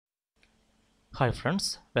Hi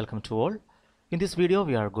friends, welcome to all. In this video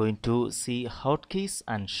we are going to see hotkeys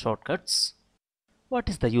and shortcuts. What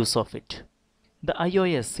is the use of it? The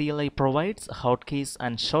iOS CLI provides hotkeys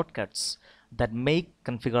and shortcuts that make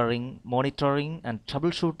configuring, monitoring and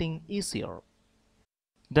troubleshooting easier.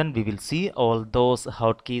 Then we will see all those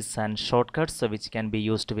hotkeys and shortcuts which can be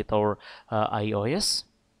used with our iOS.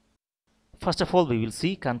 First of all, we will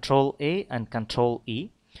see Ctrl A and Ctrl E.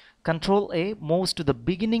 Ctrl A moves to the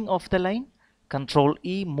beginning of the line. Ctrl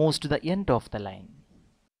E moves to the end of the line.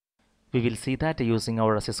 We will see that using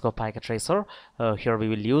our Cisco packet tracer. Here we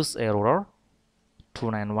will use a router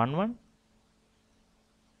 2911.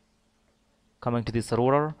 Coming to this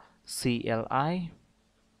router, CLI.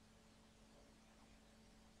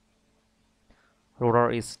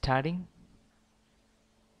 Router is starting.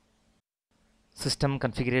 System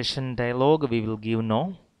configuration dialog, we will give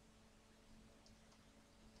no.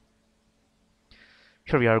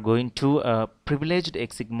 Here we are going to privileged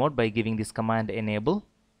exit mode by giving this command enable.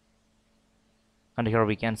 And here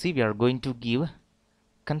we can see we are going to give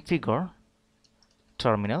configure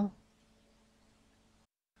terminal.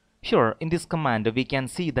 Here in this command we can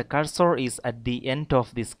see the cursor is at the end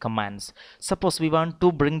of these commands. Suppose we want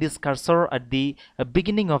to bring this cursor at the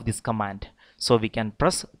beginning of this command. So we can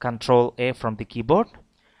press Ctrl A from the keyboard.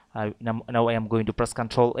 Now I am going to press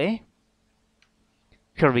Ctrl A.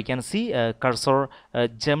 Here we can see cursor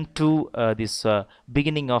jump to this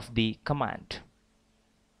beginning of the command.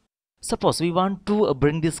 Suppose we want to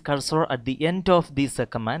bring this cursor at the end of this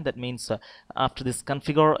command. That means after this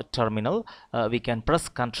configure terminal, we can press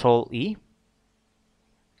Ctrl E.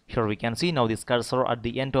 Here we can see now this cursor at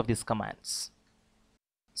the end of these commands.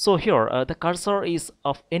 So here the cursor is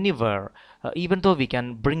of anywhere, even though we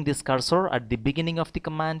can bring this cursor at the beginning of the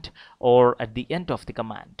command or at the end of the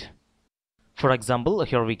command. For example,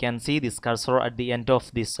 here we can see this cursor at the end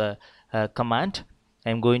of this command.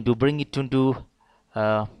 I am going to bring it into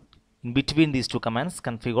in between these two commands,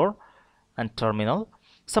 configure and terminal.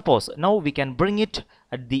 Suppose now we can bring it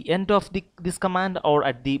at the end of this command or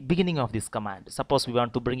at the beginning of this command. Suppose we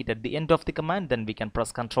want to bring it at the end of the command, then we can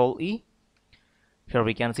press Ctrl E. Here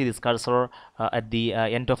we can see this cursor at the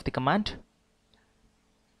end of the command.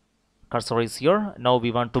 Cursor is here. Now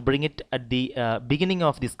we want to bring it at the beginning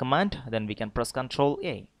of this command, then we can press Ctrl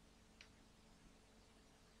A.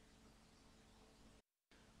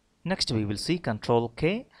 Next we will see Ctrl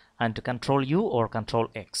K and Ctrl U or Ctrl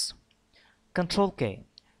X. Ctrl K.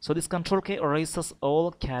 So this Ctrl K erases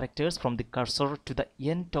all characters from the cursor to the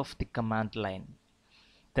end of the command line.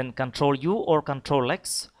 Then Ctrl U or Ctrl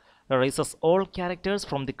X erases all characters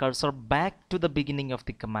from the cursor back to the beginning of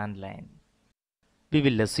the command line. We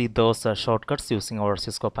will see those shortcuts using our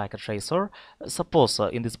Cisco packet tracer. Suppose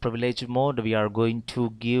in this privileged mode we are going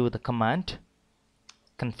to give the command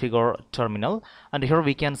configure terminal, and here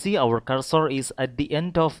we can see our cursor is at the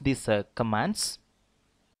end of these commands.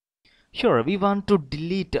 Here we want to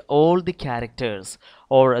delete all the characters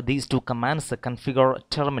or these two commands, configure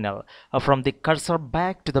terminal, from the cursor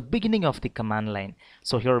back to the beginning of the command line.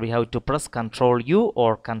 So here we have to press Ctrl U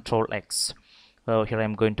or Ctrl X. Here I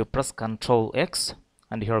am going to press Ctrl X,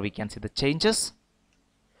 and here we can see the changes.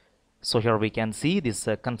 So here we can see this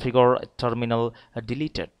configure terminal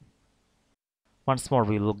deleted. Once more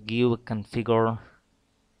we will give configure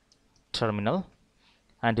terminal,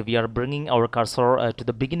 and we are bringing our cursor to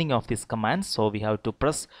the beginning of this command. So we have to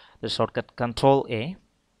press the shortcut Ctrl A.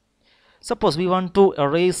 Suppose we want to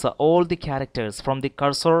erase all the characters from the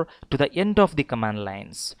cursor to the end of the command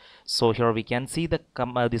lines. So here we can see the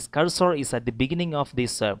this cursor is at the beginning of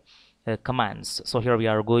these commands. So here we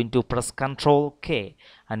are going to press Ctrl K,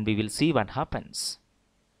 and we will see what happens.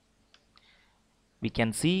 We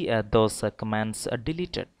can see those commands are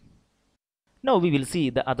deleted. Now we will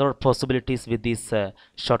see the other possibilities with these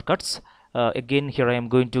shortcuts. Again, here I am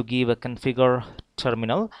going to give a configure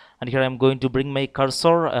terminal, and here I am going to bring my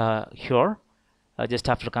cursor here just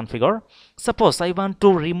after configure. Suppose I want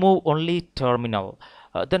to remove only terminal,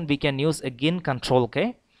 then we can use again Ctrl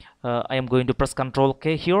K. I am going to press Ctrl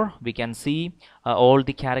K here. We can see all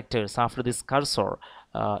the characters after this cursor.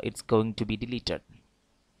 It's going to be deleted.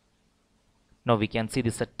 Now we can see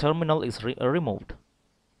this terminal is removed.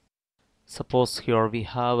 Suppose here we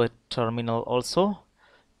have a terminal also.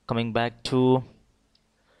 Coming back to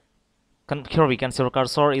here we can see our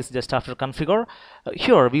cursor is just after configure.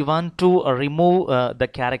 Here we want to remove the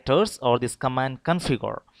characters or this command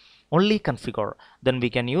configure, only configure. Then we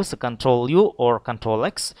can use Ctrl U or Ctrl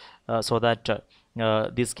X so that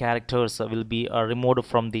these characters will be removed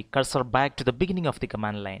from the cursor back to the beginning of the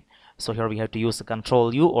command line. So here we have to use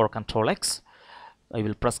Ctrl U or Ctrl X. I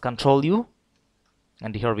will press Ctrl U,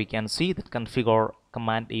 and here we can see that configure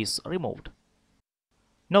command is removed.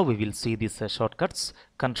 Now we will see these shortcuts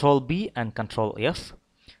Ctrl B and Ctrl F.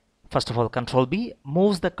 First of all, Ctrl B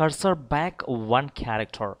moves the cursor back one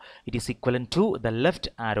character. It is equivalent to the left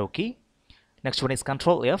arrow key. Next one is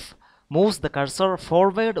Ctrl F moves the cursor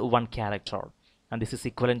forward one character, and this is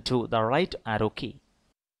equivalent to the right arrow key.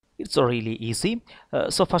 It's really easy.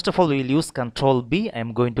 So first of all, we will use Ctrl B. I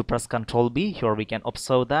am going to press Ctrl B. Here we can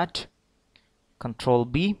observe that Ctrl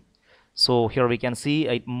B. So here we can see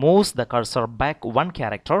it moves the cursor back one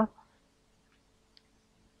character.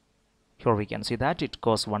 Here we can see that it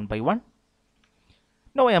goes one by one.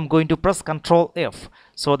 Now I am going to press Ctrl F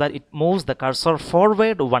so that it moves the cursor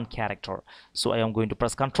forward one character. So I am going to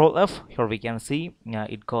press Ctrl F. Here we can see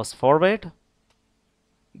it goes forward.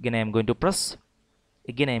 Again I am going to press.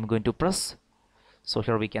 Again I am going to press. So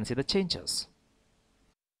here we can see the changes.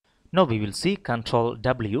 Now we will see Ctrl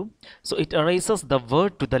W. So it erases the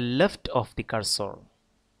word to the left of the cursor.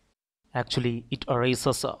 Actually it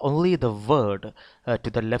erases only the word to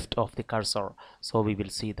the left of the cursor. So we will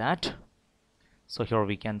see that. So here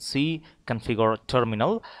we can see configure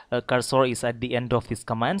terminal. Cursor is at the end of this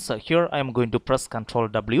command. So here I am going to press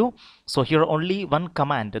Ctrl W. So here only one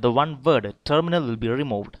command, the one word terminal will be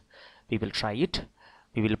removed. We will try it.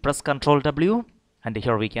 We will press Ctrl W, and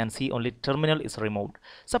here we can see only terminal is removed.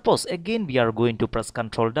 Suppose again we are going to press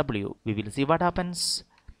Ctrl W. We will see what happens.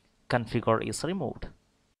 Configure is removed.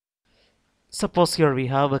 Suppose here we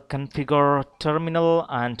have a configure terminal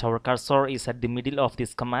and our cursor is at the middle of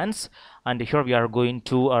these commands, and here we are going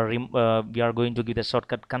to give the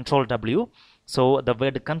shortcut Ctrl W, so the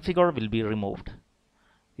word configure will be removed.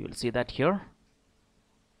 We will see that here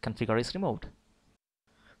configure is removed.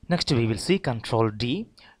 Next we will see Ctrl D.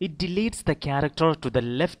 It deletes the character to the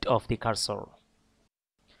left of the cursor.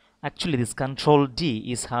 Actually this Ctrl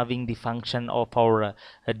D is having the function of our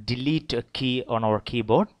delete key on our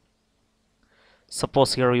keyboard.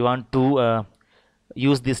 Suppose here we want to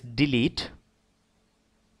use this delete.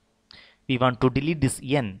 We want to delete this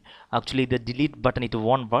N. Actually the delete button, it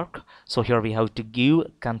won't work. So here we have to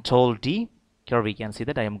give Ctrl D. Here we can see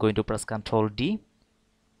that I am going to press Ctrl D.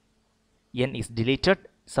 N is deleted.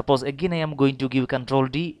 Suppose again I am going to give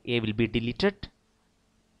Ctrl D. A will be deleted.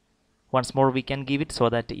 Once more we can give it so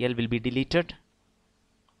that L will be deleted.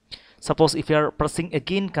 Suppose if you are pressing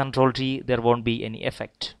again Ctrl D, there won't be any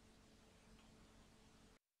effect.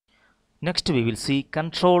 Next we will see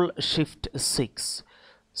Ctrl Shift 6.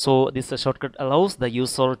 So this shortcut allows the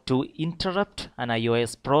user to interrupt an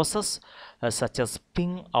iOS process such as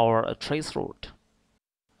ping or traceroute.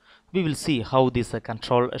 We will see how this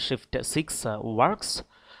Ctrl Shift 6 works.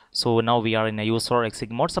 So now we are in a user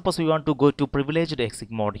exec mode. Suppose we want to go to privileged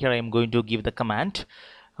exec mode. Here I am going to give the command.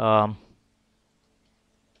 Here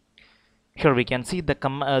we can see the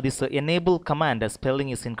this enable command spelling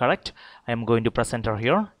is incorrect. I am going to press enter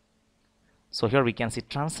here. So here we can see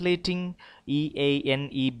translating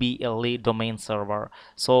EANEBLE domain server.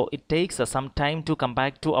 So it takes some time to come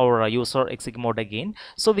back to our user exec mode again.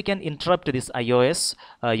 So we can interrupt this iOS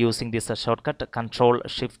using this shortcut Ctrl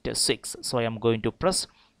Shift 6. So I am going to press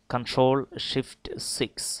Ctrl Shift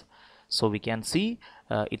 6. So we can see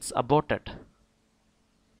it's aborted.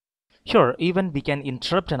 Here even we can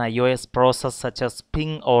interrupt an iOS process such as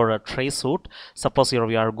ping or traceroute. Suppose here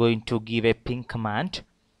we are going to give a ping command.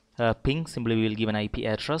 Ping, simply we will give an IP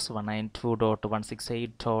address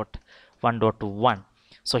 192.168.1.1.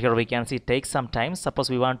 So here we can see it takes some time.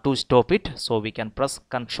 Suppose we want to stop it, so we can press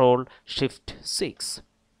Ctrl Shift 6.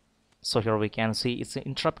 So here we can see it's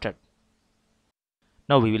interrupted.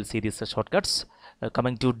 Now we will see these shortcuts.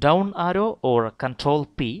 Coming to down arrow or Ctrl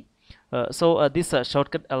P. This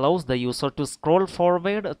shortcut allows the user to scroll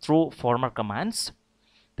forward through former commands.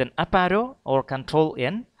 Then up arrow or Ctrl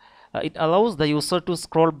N. It allows the user to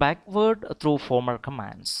scroll backward through former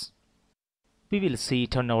commands. We will see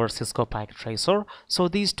it on our Cisco Packet Tracer. So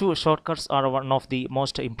these two shortcuts are one of the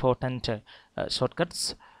most important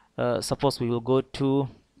shortcuts. Suppose we will go to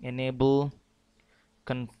enable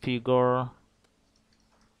configure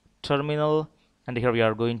terminal, and here we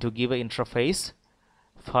are going to give an interface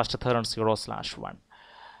fast ethernet 0/1.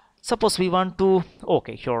 Suppose we want to,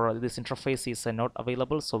 okay, here this interface is not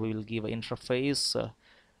available, so we will give an interface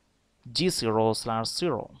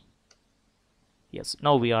G0/0. Yes,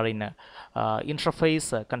 now we are in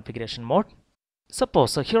interface configuration mode.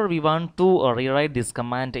 Suppose here we want to rewrite this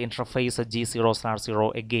command interface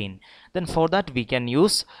G0/0 again. Then for that we can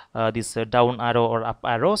use this down arrow or up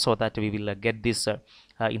arrow, so that we will get this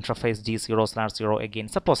interface G0/0 again.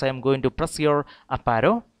 Suppose I am going to press here up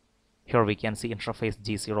arrow. Here we can see interface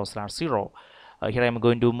G0/0. Here I am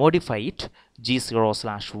going to modify it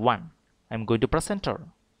G0/1. I'm going to press enter.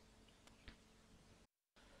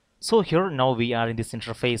 So here now we are in this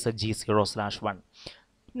interface G0/1.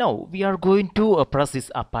 Now we are going to press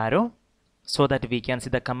this up arrow so that we can see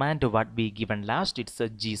the command what we given last. It's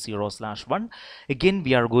G0/1. Again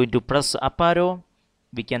we are going to press up arrow.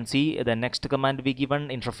 We can see the next command we given,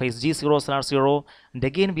 interface G0/0, and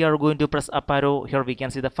again we are going to press up arrow. Here we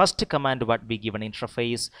can see the first command what we given,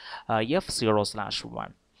 interface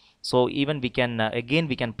F0/1. So even we can again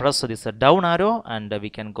we can press this down arrow and we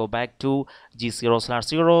can go back to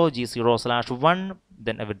G0/0, G0/1,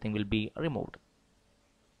 then everything will be removed.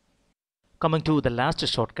 Coming to the last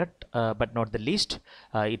shortcut, but not the least,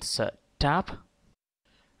 it's tab.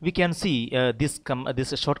 We can see this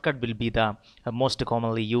shortcut will be the most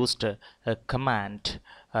commonly used command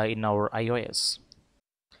in our iOS.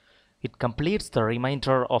 It completes the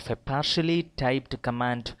remainder of a partially typed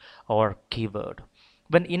command or keyword.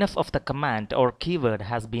 When enough of the command or keyword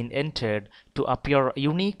has been entered to appear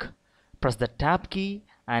unique, press the tab key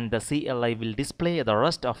and the CLI will display the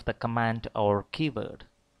rest of the command or keyword.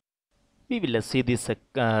 We will see this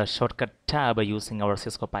shortcut tab using our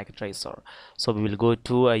Cisco Packet Tracer. So we will go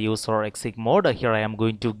to user exec mode. Here I am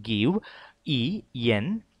going to give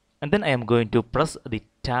EN and then I am going to press the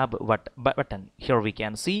tab button. Here we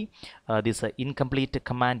can see this incomplete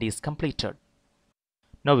command is completed.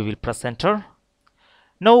 Now we will press enter.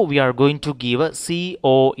 Now we are going to give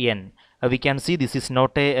CON. We can see this is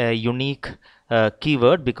not a unique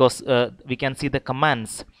keyword because we can see the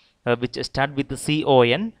commands which start with the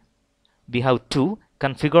CON. We have two,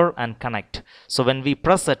 configure and connect. So when we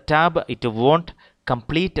press a tab, it won't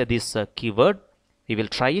complete this keyword. We will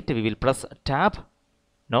try it. We will press tab.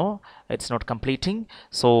 No, it's not completing.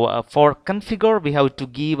 So for configure, we have to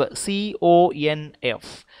give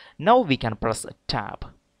CONF. Now we can press tab.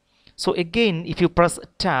 So again, if you press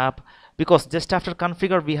tab, because just after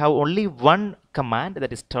configure we have only one command,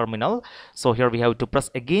 that is terminal. So here we have to press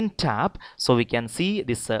again tab, so we can see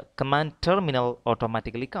this command terminal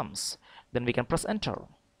automatically comes. Then we can press enter.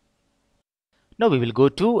 Now we will go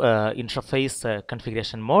to interface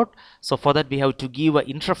configuration mode. So for that we have to give an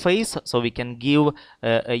interface. So we can give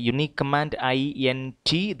a unique command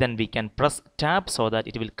INT, then we can press tab so that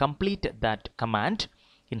it will complete that command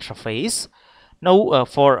interface. Now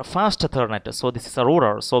for fast Ethernet, so this is a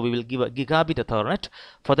router, so we will give a gigabit Ethernet.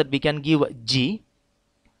 For that we can give G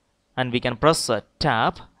and we can press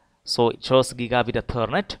tab, so it shows gigabit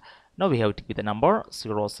Ethernet. Now we have to give the number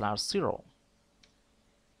 0/0.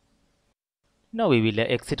 Now we will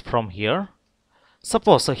exit from here.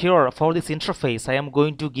 Suppose here for this interface I am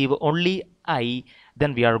going to give only I,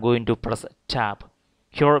 then we are going to press tab.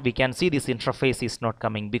 Here we can see this interface is not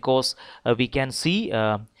coming because we can see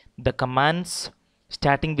the commands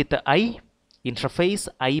starting with the I, interface,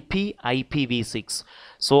 IP, IPv6.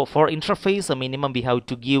 So for interface minimum we have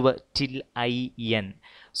to give till IN.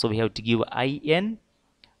 So we have to give IN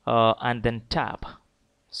and then tab.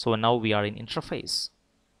 So now we are in interface.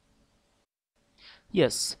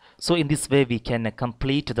 Yes, so in this way we can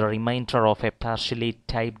complete the remainder of a partially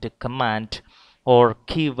typed command or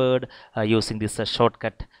keyword using this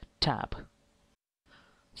shortcut tab.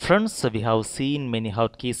 Friends, we have seen many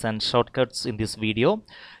hotkeys and shortcuts in this video.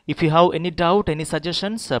 If you have any doubt, any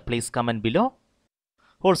suggestions, please comment below.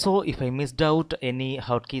 Also, if I missed out any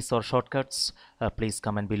hotkeys or shortcuts, please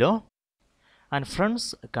comment below. And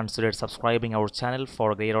friends, consider subscribing our channel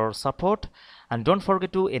for greater support, and don't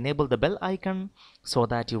forget to enable the bell icon so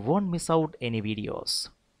that you won't miss out any videos.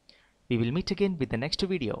 We will meet again with the next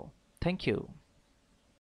video. Thank you.